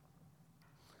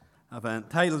I've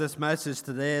entitled this message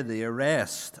today, The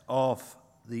Arrest of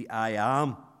the I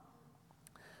Am.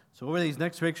 So over these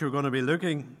next weeks, we're going to be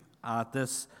looking at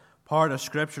this part of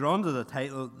Scripture under the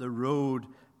title, The Road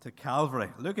to Calvary,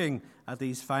 looking at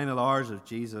these final hours of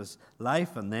Jesus'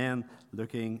 life and then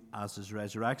looking at his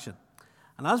resurrection.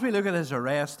 And as we look at his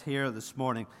arrest here this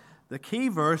morning, the key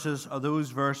verses are those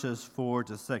verses 4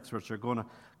 to 6, which are going to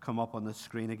come up on the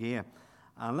screen again.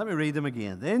 And let me read them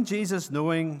again. Then Jesus,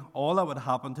 knowing all that would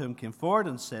happen to him, came forward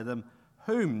and said to them,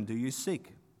 "Whom do you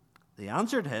seek?" They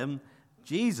answered him,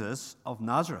 "Jesus of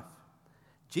Nazareth."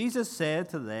 Jesus said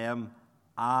to them,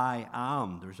 "I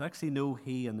am." There's actually no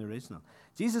he in the original.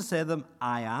 Jesus said to them,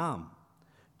 "I am."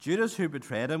 Judas, who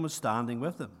betrayed him, was standing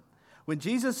with them. When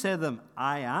Jesus said to them,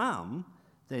 "I am,"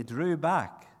 they drew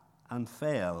back and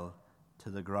fell to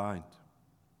the ground.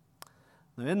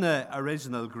 Now, in the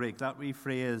original Greek, that wee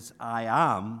phrase, "I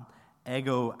am,"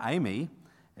 ego eimi,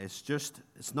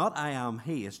 it's not "I am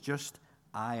he," it's just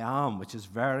 "I am," which is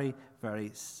very,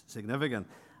 very significant.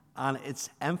 And it's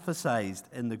emphasized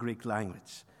in the Greek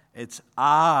language. It's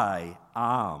 "I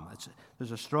am."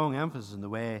 There's a strong emphasis in the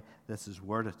way this is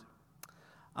worded.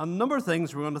 And a number of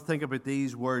things we're going to think about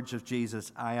these words of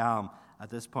Jesus, "I am," at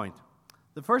this point.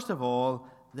 The first of all,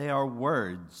 they are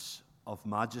words of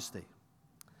majesty.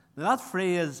 Now, that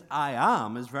phrase, "I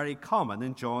am," is very common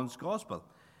in John's Gospel.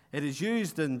 It is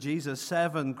used in Jesus'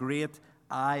 7 great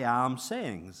 "I am"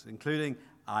 sayings, including,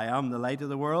 "I am the light of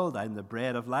the world, I'm the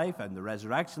bread of life, I'm the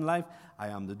resurrection life, I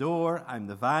am the door, I'm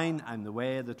the vine, I'm the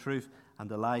way, the truth,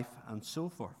 and the life," and so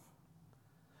forth.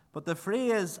 But the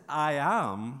phrase "I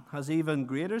am" has even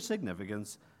greater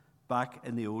significance back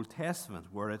in the Old Testament,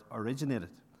 where it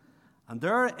originated. And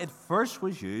there it first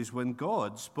was used when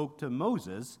God spoke to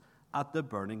Moses at the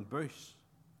burning bush.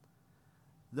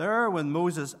 There, when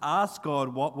Moses asked God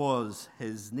what was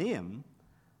his name,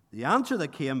 the answer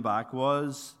that came back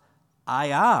was, "I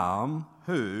am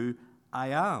who I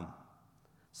am.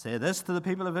 Say this to the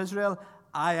people of Israel,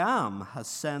 I am has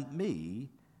sent me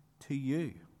to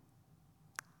you."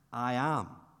 I am.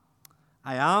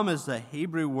 I am is the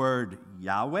Hebrew word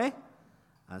Yahweh.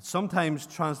 And sometimes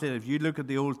translated, if you look at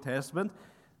the Old Testament,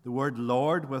 the word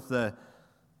Lord with the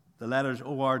letters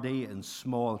O-R-D in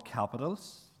small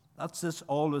capitals. That's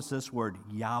always this word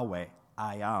Yahweh,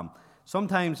 I am.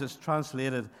 Sometimes it's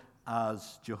translated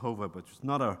as Jehovah, but it's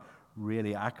not a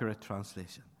really accurate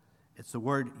translation. It's the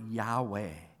word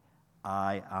Yahweh,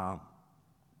 I am.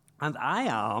 And I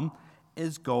am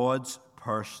is God's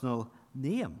personal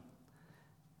name.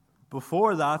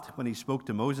 Before that, when he spoke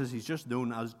to Moses, he's just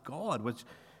known as God, which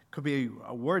could be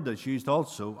a word that's used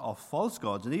also of false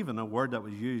gods, and even a word that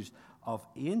was used of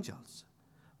angels.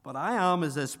 But I am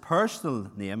is this personal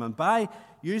name, and by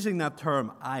using that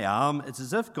term, I am, it's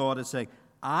as if God is saying,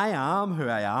 I am who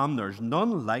I am, there's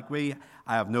none like me,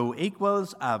 I have no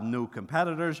equals, I have no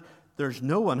competitors, there's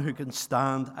no one who can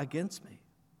stand against me.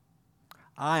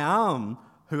 I am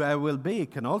who I will be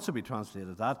can also be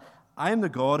translated that. I am the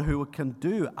God who can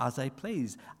do as I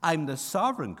please. I'm the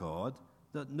sovereign God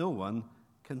that no one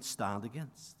can stand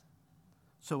against.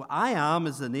 So I am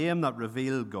is the name that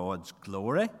reveals God's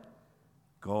glory,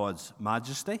 God's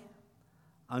majesty,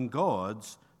 and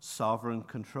God's sovereign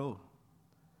control.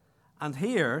 And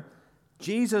here,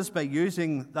 Jesus, by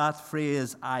using that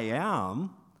phrase, I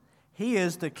am, he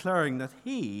is declaring that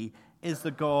he is the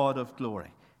God of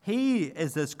glory. He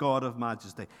is this God of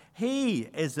majesty. He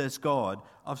is this God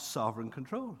of sovereign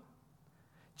control.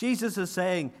 Jesus is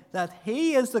saying that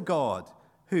he is the God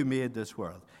who made this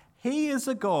world. He is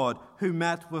the God who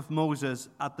met with Moses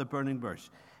at the burning bush.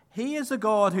 He is the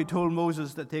God who told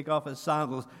Moses to take off his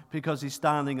sandals because he's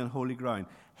standing on holy ground.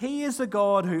 He is the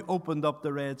God who opened up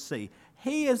the Red Sea.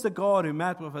 He is the God who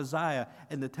met with Isaiah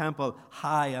in the temple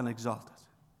high and exalted.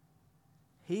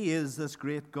 He is this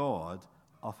great God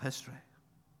of history.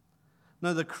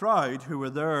 Now, the crowd who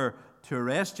were there to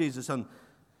arrest Jesus, and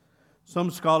some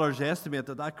scholars estimate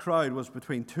that that crowd was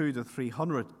between 200 to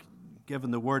 300, given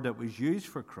the word that was used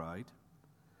for crowd.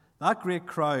 That great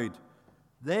crowd,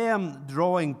 them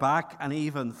drawing back and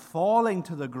even falling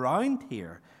to the ground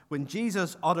here, when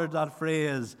Jesus uttered that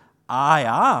phrase, I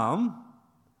am,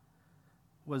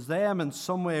 was them in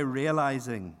some way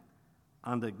realizing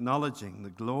and acknowledging the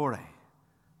glory,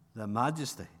 the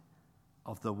majesty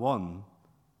of the one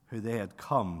who they had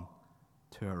come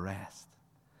to arrest.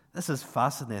 This is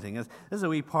fascinating. This is a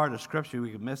wee part of Scripture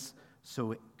we could miss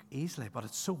so easily, but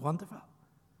it's so wonderful.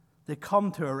 They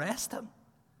come to arrest him.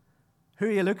 Who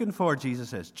are you looking for, Jesus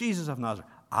says? Jesus of Nazareth.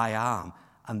 I am.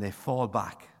 And they fall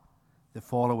back. They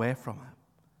fall away from him.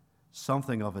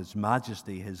 Something of his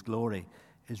majesty, his glory,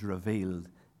 is revealed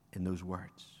in those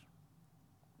words.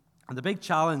 And the big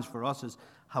challenge for us is,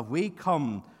 have we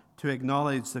come to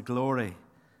acknowledge the glory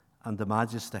and the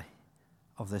majesty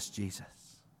of this Jesus?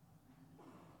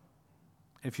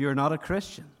 If you're not a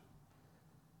Christian,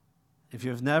 if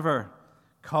you've never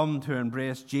come to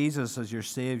embrace Jesus as your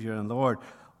Savior and Lord,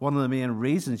 one of the main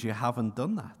reasons you haven't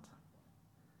done that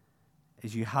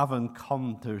is you haven't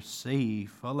come to see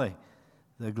fully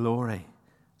the glory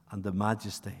and the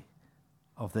majesty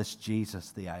of this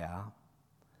Jesus, the I Am.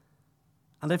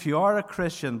 And if you are a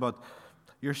Christian, but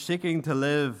you're seeking to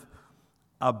live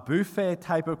a buffet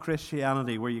type of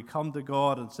Christianity where you come to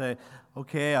God and say,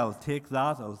 okay, I'll take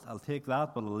that, I'll take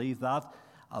that, but I'll leave that.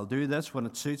 I'll do this when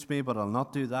it suits me, but I'll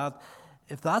not do that.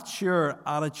 If that's your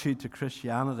attitude to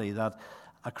Christianity, that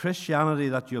a Christianity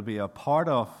that you'll be a part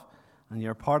of, and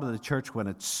you're part of the church when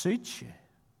it suits you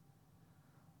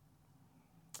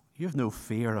have no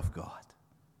fear of God.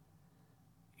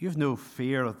 You have no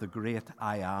fear of the great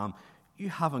I Am. You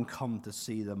haven't come to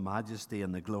see the majesty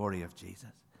and the glory of Jesus.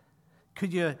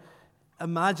 Could you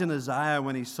imagine Isaiah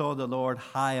when he saw the Lord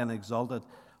high and exalted,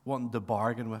 wanting to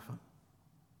bargain with him?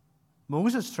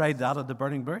 Moses tried that at the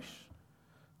burning bush,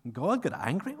 and God got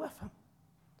angry with him.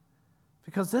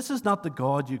 Because this is not the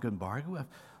God you can bargain with.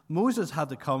 Moses had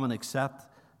to come and accept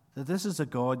that this is a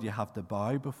God you have to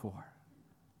bow before.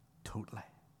 Totally.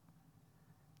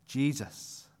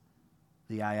 Jesus,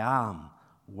 the I Am,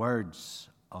 words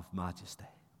of majesty.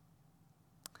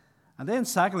 And then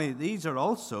secondly, these are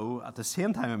also, at the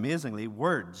same time, amazingly,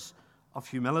 words of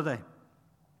humility.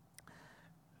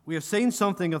 We have seen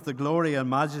something of the glory and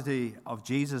majesty of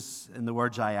Jesus in the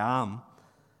words I am,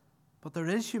 but there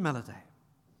is humility.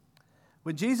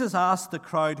 When Jesus asked the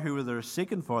crowd who they were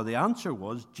seeking for, the answer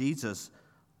was Jesus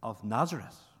of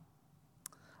Nazareth.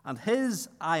 And his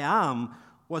I am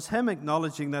was him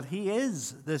acknowledging that he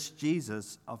is this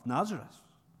Jesus of Nazareth.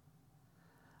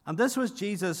 And this was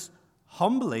Jesus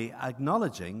humbly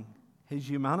acknowledging his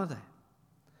humanity.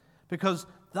 Because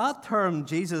that term,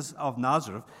 Jesus of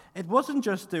Nazareth, it wasn't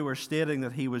just they were stating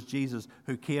that he was Jesus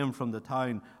who came from the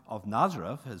town of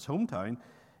Nazareth, his hometown.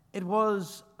 It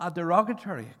was a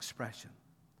derogatory expression.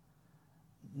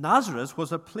 Nazareth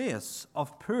was a place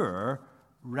of poor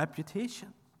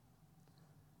reputation.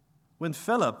 When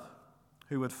Philip,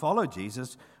 who would follow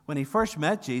Jesus, when he first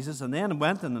met Jesus and then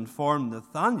went and informed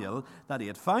Nathanael that he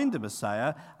had found the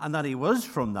Messiah and that he was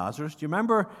from Nazareth, do you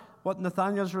remember what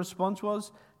Nathanael's response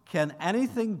was? Can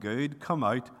anything good come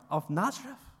out of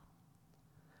Nazareth?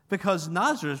 Because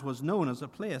Nazareth was known as a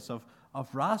place of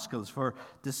rascals, for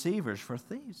deceivers, for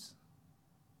thieves.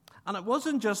 And it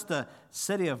wasn't just the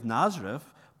city of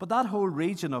Nazareth, but that whole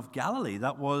region of Galilee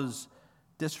that was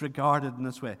disregarded in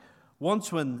this way.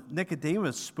 Once when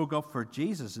Nicodemus spoke up for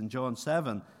Jesus in John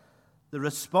 7, the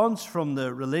response from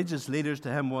the religious leaders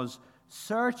to him was,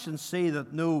 search and see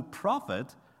that no prophet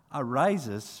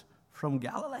arises from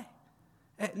Galilee.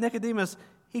 Nicodemus,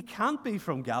 he can't be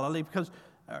from Galilee because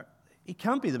he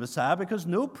can't be the Messiah because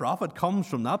no prophet comes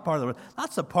from that part of the world.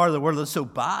 That's a part of the world that's so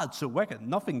bad, so wicked.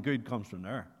 Nothing good comes from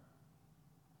there.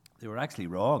 They were actually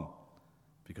wrong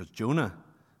because Jonah,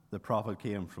 the prophet,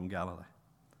 came from Galilee.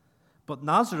 But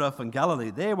Nazareth and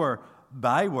Galilee, they were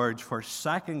bywords for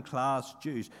second-class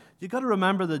Jews. You've got to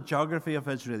remember the geography of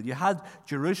Israel. You had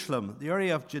Jerusalem, the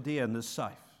area of Judea in the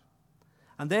south.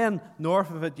 And then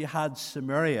north of it, you had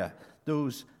Samaria,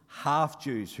 those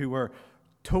half-Jews who were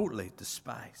totally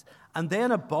despised. And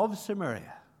then above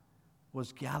Samaria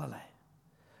was Galilee.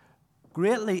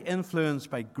 Greatly influenced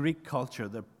by Greek culture,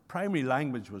 the primary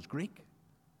language was Greek.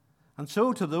 And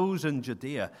so to those in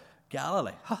Judea,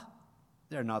 Galilee,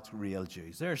 they're not real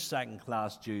Jews. They're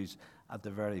second-class Jews at the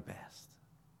very best.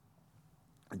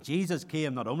 And Jesus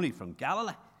came not only from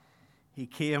Galilee, he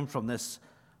came from this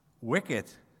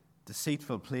wicked,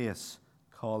 deceitful place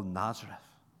called Nazareth.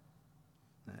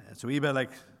 It's a wee bit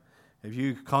like if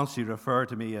you constantly refer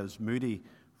to me as Moody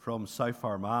from South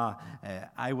Armagh,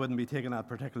 I wouldn't be taking that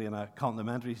particularly in a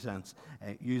complimentary sense,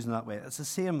 using that way. It's the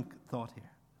same thought here.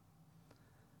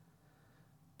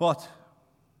 But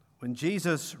when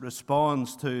Jesus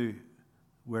responds to,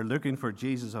 we're looking for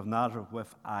Jesus of Nazareth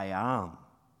with I am,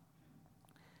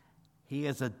 he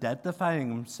is identifying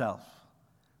himself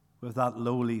with that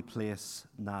lowly place,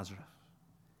 Nazareth.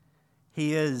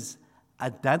 He is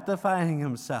identifying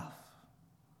himself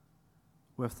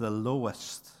with the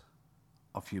lowest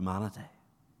of humanity.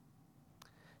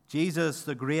 Jesus,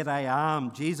 the great I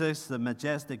am, Jesus, the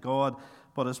majestic God,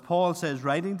 but as Paul says,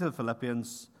 writing to the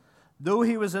Philippians, though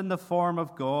he was in the form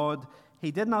of God, he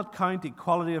did not count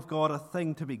equality of God a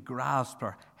thing to be grasped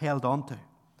or held onto,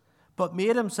 but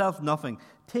made himself nothing,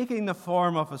 taking the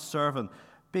form of a servant,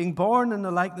 Being born in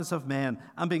the likeness of men,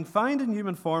 and being found in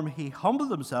human form, he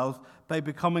humbled himself by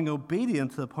becoming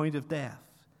obedient to the point of death,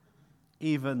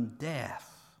 even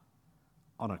death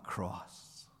on a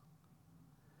cross.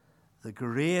 The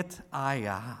great I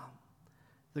Am,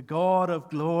 the God of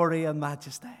glory and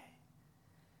majesty,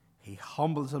 he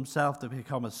humbles himself to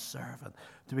become a servant,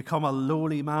 to become a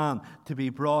lowly man, to be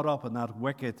brought up in that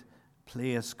wicked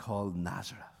place called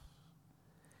Nazareth.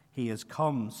 He has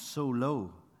come so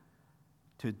low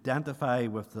to identify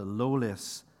with the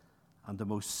lowliest and the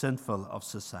most sinful of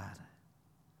society.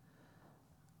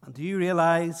 And do you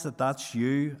realize that that's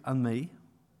you and me?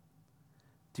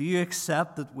 Do you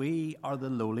accept that we are the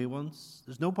lowly ones?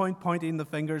 There's no point pointing the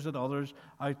fingers at others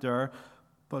out there,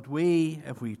 but we,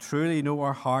 if we truly know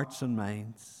our hearts and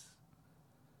minds,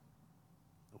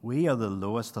 we are the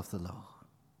lowest of the low.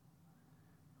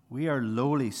 We are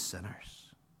lowly sinners.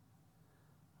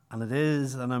 And it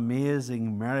is an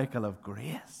amazing miracle of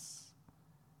grace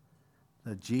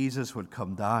that Jesus would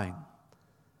come down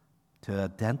to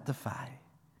identify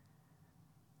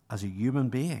as a human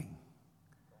being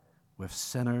with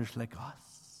sinners like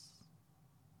us.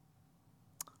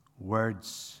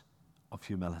 Words of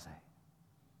humility.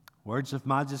 Words of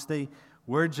majesty,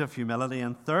 words of humility,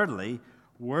 and thirdly,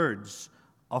 words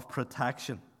of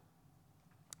protection.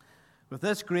 With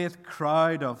this great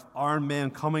crowd of armed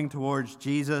men coming towards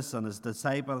Jesus and his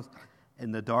disciples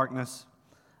in the darkness,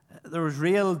 there was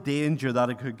real danger that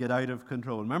it could get out of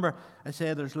control. Remember, I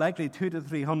said there's likely 200 to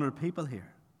 300 people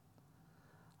here.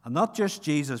 And not just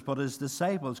Jesus, but his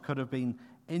disciples could have been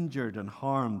injured and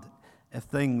harmed if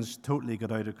things totally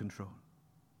got out of control.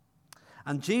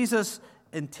 And Jesus,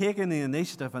 in taking the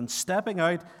initiative and stepping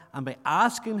out and by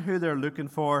asking who they're looking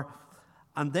for,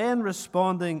 and then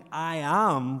responding, I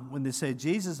am, when they say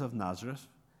Jesus of Nazareth,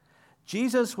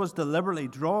 Jesus was deliberately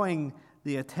drawing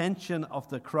the attention of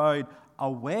the crowd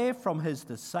away from his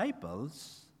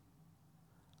disciples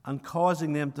and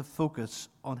causing them to focus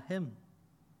on him.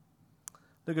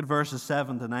 Look at verses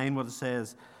 7 to 9, what it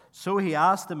says. So he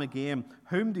asked them again,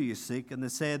 whom do you seek? And they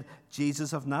said,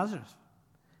 Jesus of Nazareth.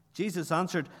 Jesus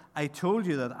answered, I told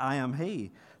you that I am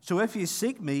he. So if you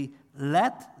seek me,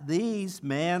 let these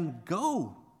men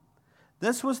go.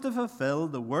 This was to fulfill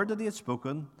the word that he had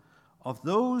spoken, of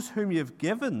those whom you have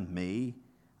given me,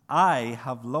 I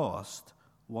have lost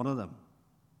one of them.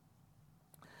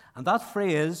 And that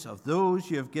phrase, of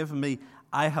those you have given me,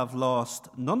 I have lost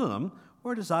none of them,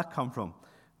 where does that come from?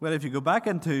 Well, if you go back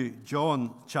into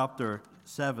John chapter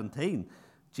 17,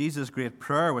 Jesus' great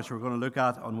prayer, which we're going to look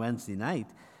at on Wednesday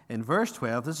night, in verse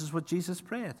 12, this is what Jesus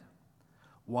prayed.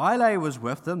 While I was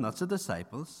with them, that's the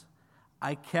disciples,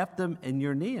 I kept them in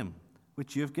your name,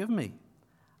 which you have given me.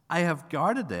 I have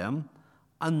guarded them,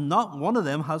 and not one of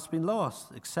them has been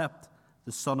lost, except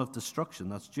the son of destruction,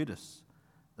 that's Judas,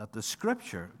 that the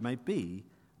scripture might be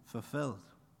fulfilled.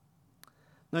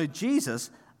 Now, Jesus,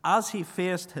 as he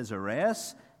faced his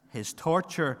arrest, his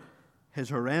torture, his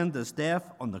horrendous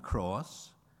death on the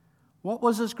cross, what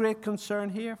was his great concern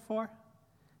here for?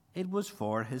 It was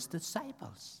for his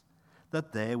disciples,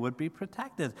 that they would be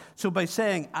protected. So by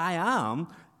saying, I am,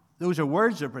 those are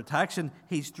words of protection,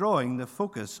 he's drawing the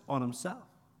focus on himself.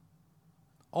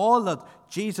 All that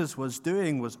Jesus was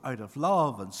doing was out of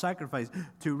love and sacrifice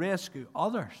to rescue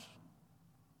others.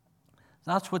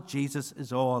 That's what Jesus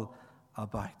is all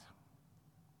about.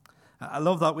 I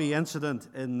love that wee incident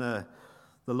in the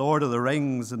Lord of the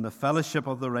Rings, in the Fellowship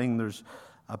of the Ring. There's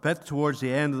a bit towards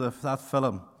the end of that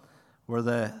film where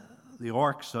the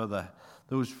orcs, or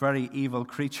those very evil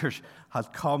creatures,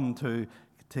 had come to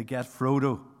get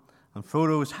Frodo. And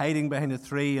Frodo is hiding behind a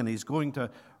tree, and he's going to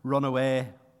run away.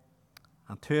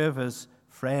 And two of his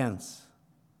friends,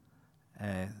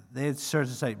 they had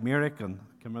searched out Merrick, and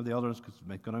I can't remember the others because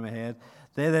it's gone in my head.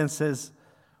 They then says,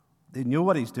 they knew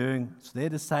what he's doing, so they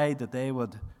decide that they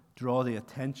would draw the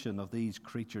attention of these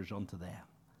creatures onto them.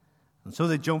 And so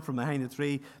they jump from behind the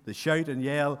tree, they shout and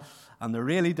yell, and they're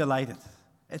really delighted.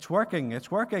 It's working,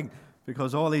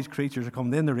 because all these creatures are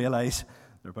coming in to realize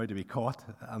they're about to be caught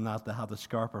and that they have to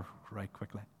scarper right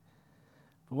quickly.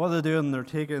 But what they're doing, they're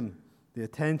taking the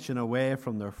attention away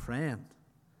from their friend,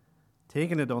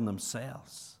 taking it on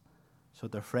themselves so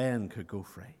their friend could go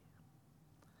free.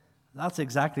 That's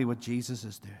exactly what Jesus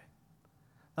is doing.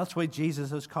 That's why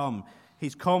Jesus has come.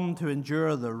 He's come to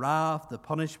endure the wrath, the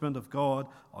punishment of God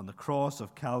on the cross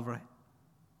of Calvary.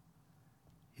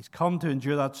 He's come to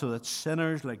endure that so that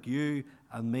sinners like you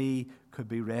and me could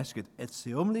be rescued. It's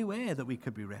the only way that we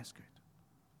could be rescued.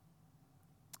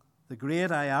 The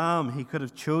great I Am, he could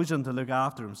have chosen to look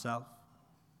after himself,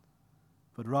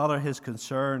 but rather his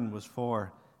concern was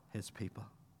for his people.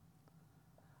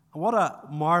 And what a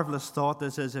marvelous thought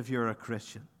this is if you're a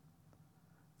Christian.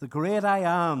 The great I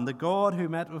am, the God who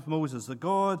met with Moses, the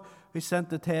God who sent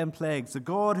the 10 plagues, the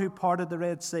God who parted the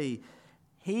Red Sea.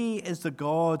 He is the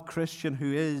God, Christian,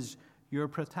 who is your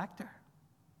protector.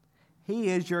 He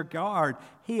is your guard.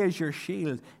 He is your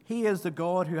shield. He is the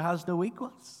God who has no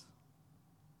equals.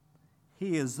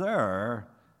 He is there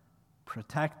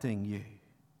protecting you,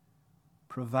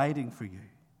 providing for you,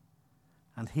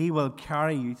 and He will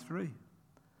carry you through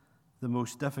the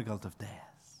most difficult of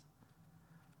deaths.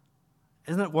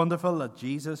 Isn't it wonderful that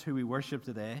Jesus, who we worship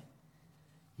today,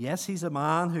 yes, He's a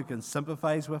man who can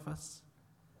sympathize with us,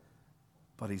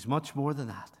 but He's much more than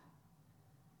that.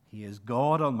 He is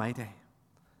God Almighty,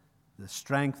 the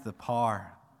strength, the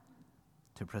power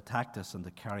to protect us and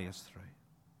to carry us through.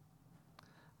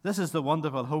 This is the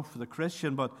wonderful hope for the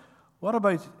Christian, but what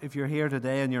about if you're here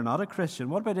today and you're not a Christian?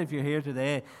 What about if you're here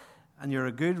today and you're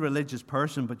a good religious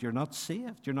person, but you're not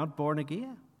saved, you're not born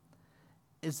again?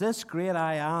 Is this great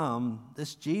I am,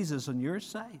 this Jesus, on your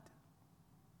side?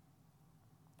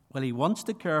 Well, He wants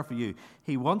to care for you.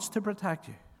 He wants to protect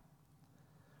you.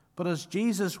 But as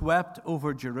Jesus wept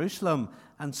over Jerusalem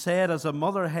and said, as a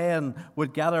mother hen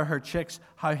would gather her chicks,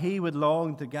 how He would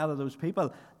long to gather those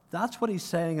people, that's what He's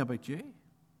saying about you.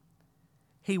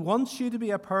 He wants you to be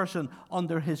a person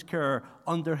under His care,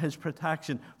 under His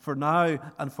protection, for now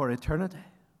and for eternity.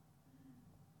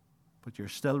 But you're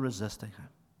still resisting Him.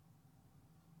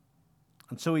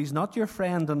 And so He's not your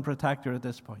friend and protector at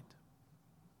this point.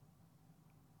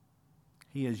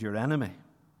 He is your enemy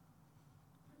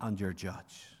and your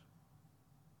judge.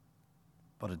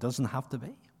 But it doesn't have to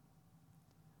be.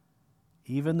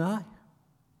 Even now,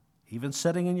 even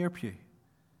sitting in your pew,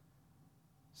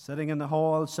 sitting in the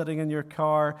hall, sitting in your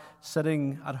car,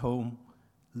 sitting at home,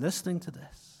 listening to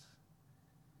this,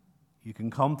 you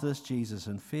can come to this Jesus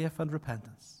in faith and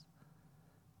repentance.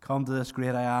 Come to this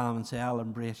great I am and say, I'll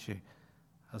embrace you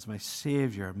as my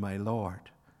Savior, my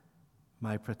Lord,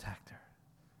 my protector.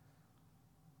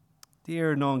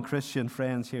 Dear non-Christian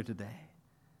friends here today,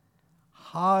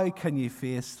 how can you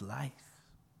face life?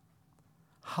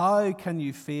 How can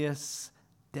you face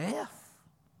death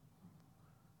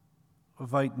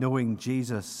without knowing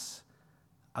Jesus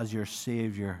as your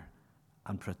Savior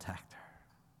and protector?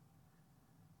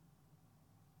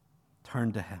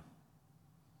 Turn to Him.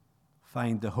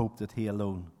 Find the hope that He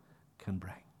alone can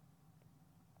bring.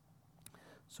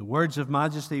 So words of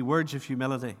majesty, words of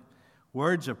humility,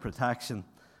 words of protection,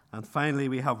 and finally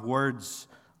we have words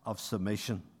of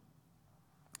submission.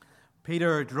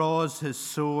 Peter draws his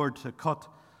sword to cut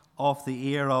off the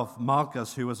ear of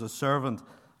Malchus, who was a servant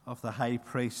of the high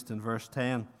priest, in verse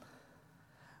 10.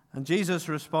 And Jesus'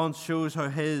 response shows how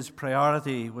his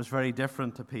priority was very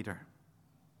different to Peter.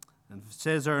 And it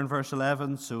says there in verse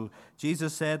 11, so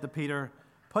Jesus said to Peter,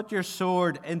 put your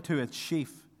sword into its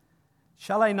sheath.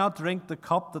 Shall I not drink the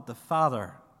cup that the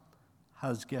Father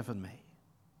has given me?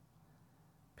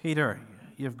 Peter,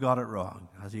 you've got it wrong,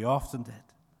 as you often did.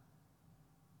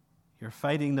 You're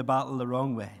fighting the battle the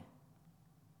wrong way.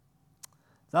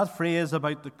 That phrase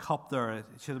about the cup there, it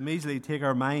should immediately take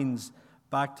our minds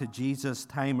back to Jesus'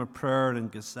 time of prayer in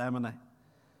Gethsemane.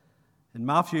 In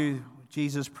Matthew,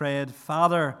 Jesus prayed,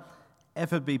 Father,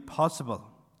 if it be possible,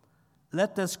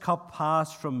 let this cup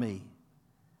pass from me.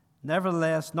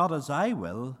 Nevertheless, not as I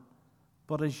will,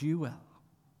 but as you will.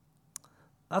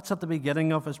 That's at the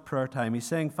beginning of his prayer time. He's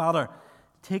saying, Father,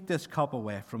 take this cup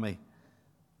away from me.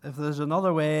 If there's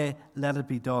another way, let it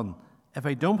be done. If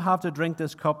I don't have to drink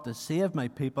this cup to save my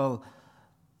people,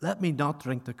 let me not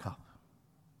drink the cup.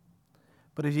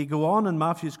 But if you go on in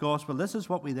Matthew's Gospel, this is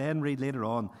what we then read later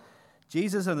on.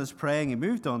 Jesus, in his praying, he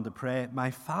moved on to pray,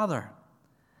 my Father,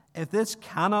 if this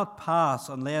cannot pass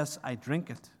unless I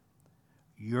drink it,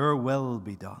 your will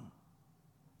be done.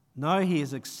 Now he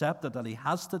has accepted that he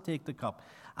has to take the cup,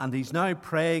 and he's now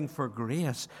praying for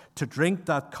grace to drink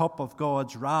that cup of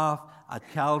God's wrath at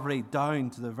Calvary down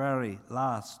to the very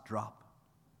last drop.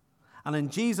 And in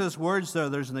Jesus' words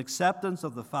there's an acceptance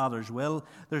of the Father's will.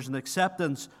 There's an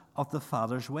acceptance of the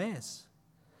Father's ways.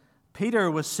 Peter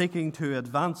was seeking to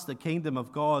advance the kingdom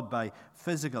of God by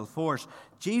physical force.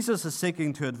 Jesus is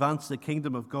seeking to advance the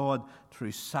kingdom of God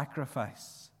through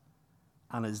sacrifice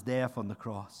and his death on the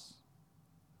cross.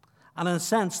 And in a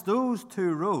sense, those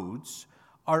two roads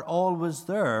are always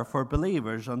there for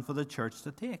believers and for the church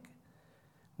to take.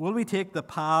 Will we take the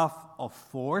path of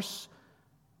force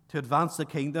to advance the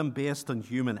kingdom based on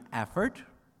human effort,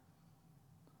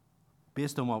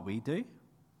 based on what we do?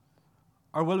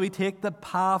 Or will we take the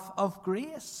path of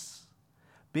grace,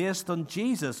 based on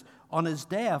Jesus, on his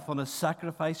death, on his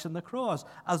sacrifice on the cross,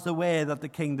 as the way that the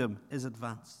kingdom is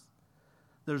advanced?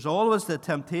 There's always the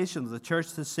temptation of the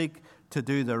church to seek to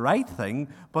do the right thing,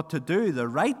 but to do the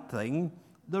right thing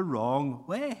the wrong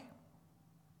way.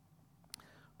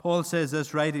 Paul says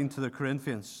this, writing to the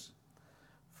Corinthians,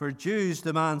 "For Jews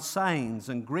demand signs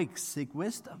and Greeks seek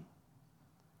wisdom.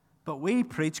 But we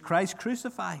preach Christ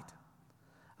crucified,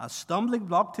 a stumbling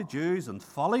block to Jews and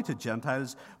folly to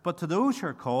Gentiles, but to those who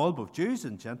are called, both Jews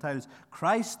and Gentiles,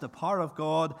 Christ, the power of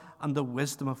God and the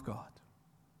wisdom of God."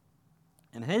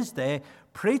 In his day,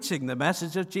 preaching the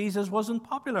message of Jesus wasn't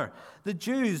popular. The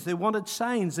Jews, they wanted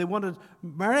signs, they wanted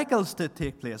miracles to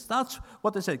take place. That's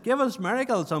what they said. Give us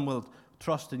miracles and we'll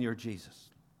trust in your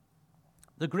Jesus.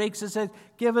 The Greeks, they said,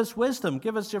 give us wisdom,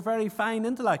 give us your very fine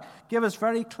intellect, give us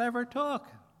very clever talk.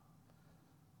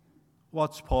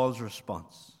 What's Paul's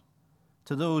response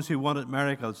to those who wanted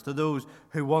miracles, to those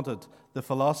who wanted the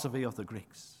philosophy of the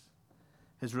Greeks?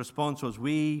 His response was,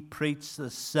 we preach the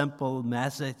simple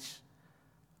message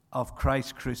of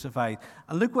Christ crucified.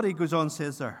 And look what he goes on and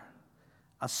says there.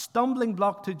 A stumbling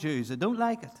block to Jews, they don't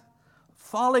like it.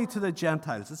 Folly to the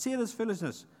Gentiles, they see it as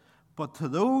foolishness. But to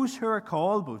those who are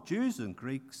called, both Jews and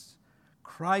Greeks,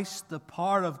 Christ, the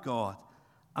power of God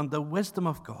and the wisdom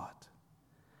of God.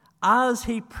 As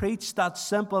he preached that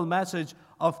simple message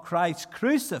of Christ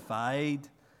crucified,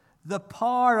 the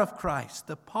power of Christ,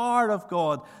 the power of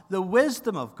God, the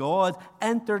wisdom of God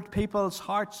entered people's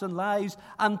hearts and lives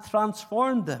and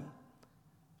transformed them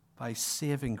by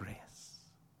saving grace.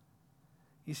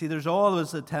 You see, there's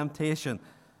always a temptation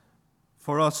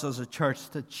for us as a church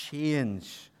to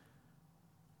change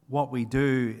what we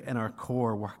do in our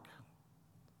core work.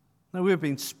 Now, we've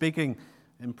been speaking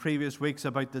in previous weeks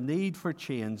about the need for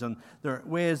change, and there are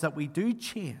ways that we do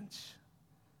change.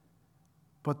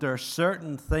 But there are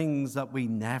certain things that we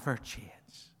never change.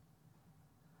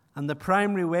 And the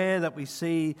primary way that we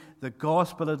see the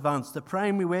gospel advance, the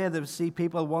primary way that we see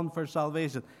people won for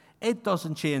salvation, it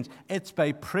doesn't change. It's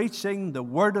by preaching the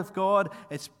Word of God.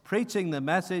 It's preaching the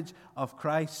message of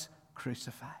Christ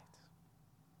crucified.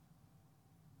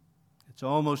 It's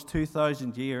almost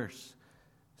 2,000 years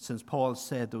since Paul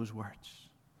said those words.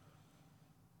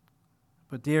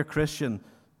 But dear Christian,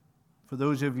 for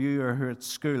those of you who are at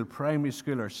school, primary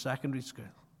school or secondary school,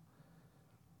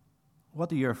 what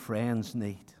do your friends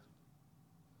need?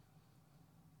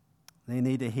 They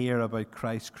need to hear about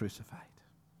Christ crucified.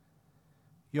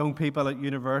 Young people at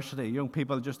university, young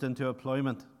people just into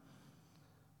employment,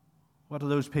 what do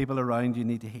those people around you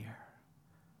need to hear?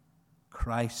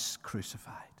 Christ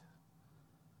crucified.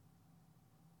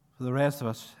 For the rest of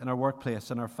us, in our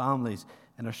workplace, in our families,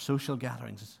 in our social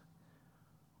gatherings,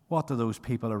 what do those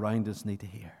people around us need to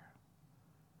hear?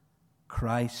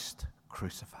 Christ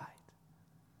crucified.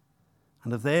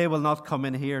 And if they will not come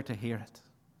in here to hear it,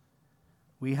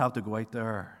 we have to go out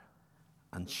there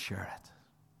and share it.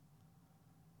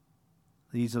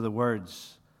 These are the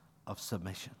words of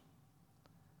submission.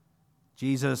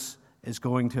 Jesus is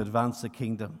going to advance the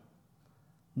kingdom,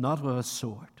 not with a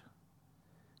sword.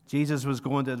 Jesus was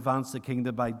going to advance the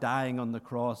kingdom by dying on the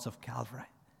cross of Calvary.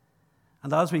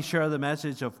 And as we share the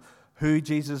message of who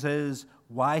Jesus is,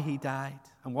 why he died,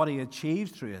 and what he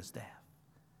achieved through his death,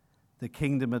 the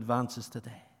kingdom advances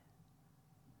today.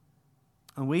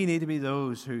 And we need to be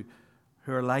those who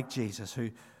are like Jesus,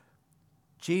 who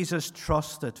Jesus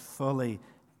trusted fully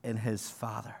in his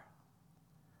Father.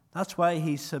 That's why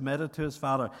he submitted to his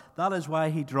Father. That is why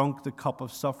he drank the cup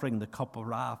of suffering, the cup of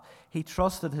wrath. He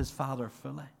trusted his Father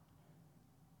fully.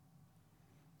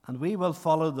 And we will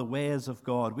follow the ways of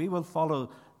God. We will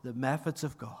follow the methods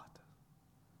of God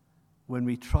when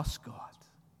we trust God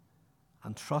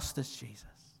and trust this Jesus.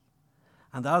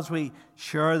 And as we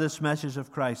share this message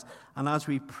of Christ, and as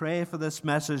we pray for this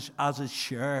message as is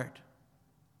shared,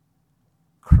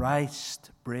 Christ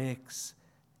breaks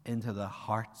into the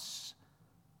hearts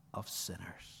of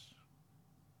sinners.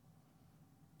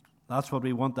 That's what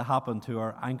we want to happen to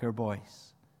our anchor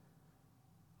boys,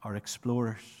 our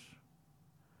explorers,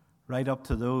 right up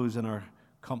to those in our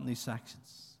company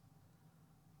sections.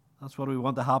 That's what we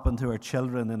want to happen to our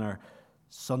children in our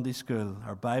Sunday school,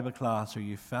 our Bible class, our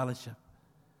youth fellowship.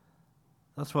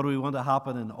 That's what we want to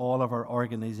happen in all of our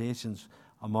organizations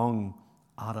among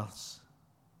adults.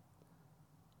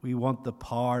 We want the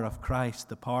power of Christ,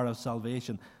 the power of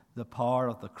salvation, the power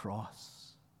of the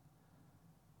cross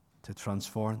to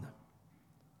transform them.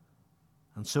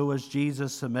 And so as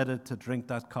Jesus submitted to drink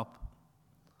that cup,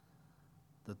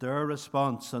 that their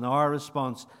response and our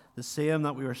response, the same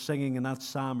that we were singing in that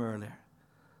psalm earlier,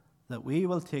 that we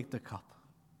will take the cup.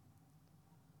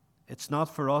 It's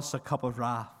not for us a cup of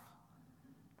wrath,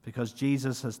 because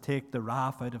Jesus has taken the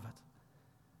wrath out of it.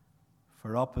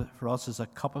 For us is a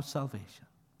cup of salvation,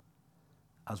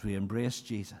 as we embrace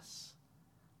Jesus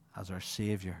as our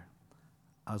Savior,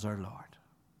 as our Lord.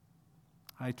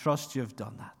 I trust you've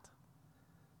done that.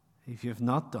 If you've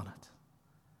not done it,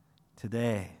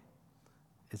 today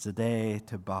is the day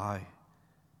to bow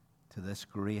to this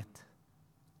great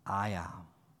I am.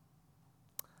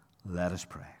 Let us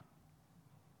pray.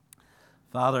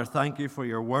 Father, thank you for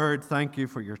your word. Thank you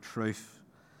for your truth.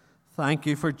 Thank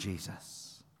you for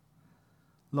Jesus.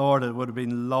 Lord, it would have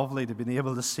been lovely to have been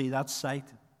able to see that sight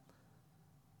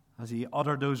as he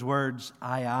uttered those words,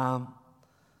 I am.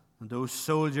 And those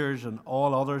soldiers and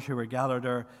all others who were gathered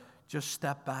there just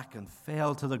stepped back and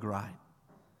fell to the ground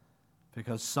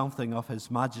because something of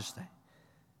his majesty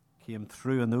came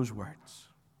through in those words.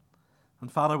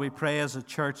 And Father, we pray as a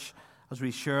church, as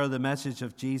we share the message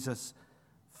of Jesus,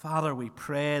 Father, we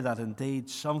pray that indeed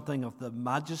something of the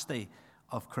majesty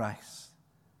of Christ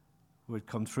would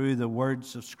come through the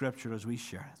words of Scripture as we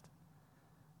share it.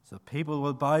 So people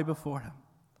will bow before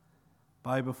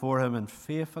him in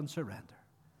faith and surrender,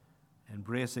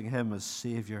 embracing him as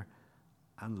Savior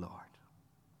and Lord.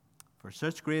 For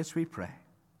such grace we pray.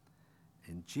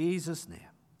 In Jesus' name,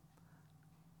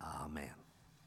 amen.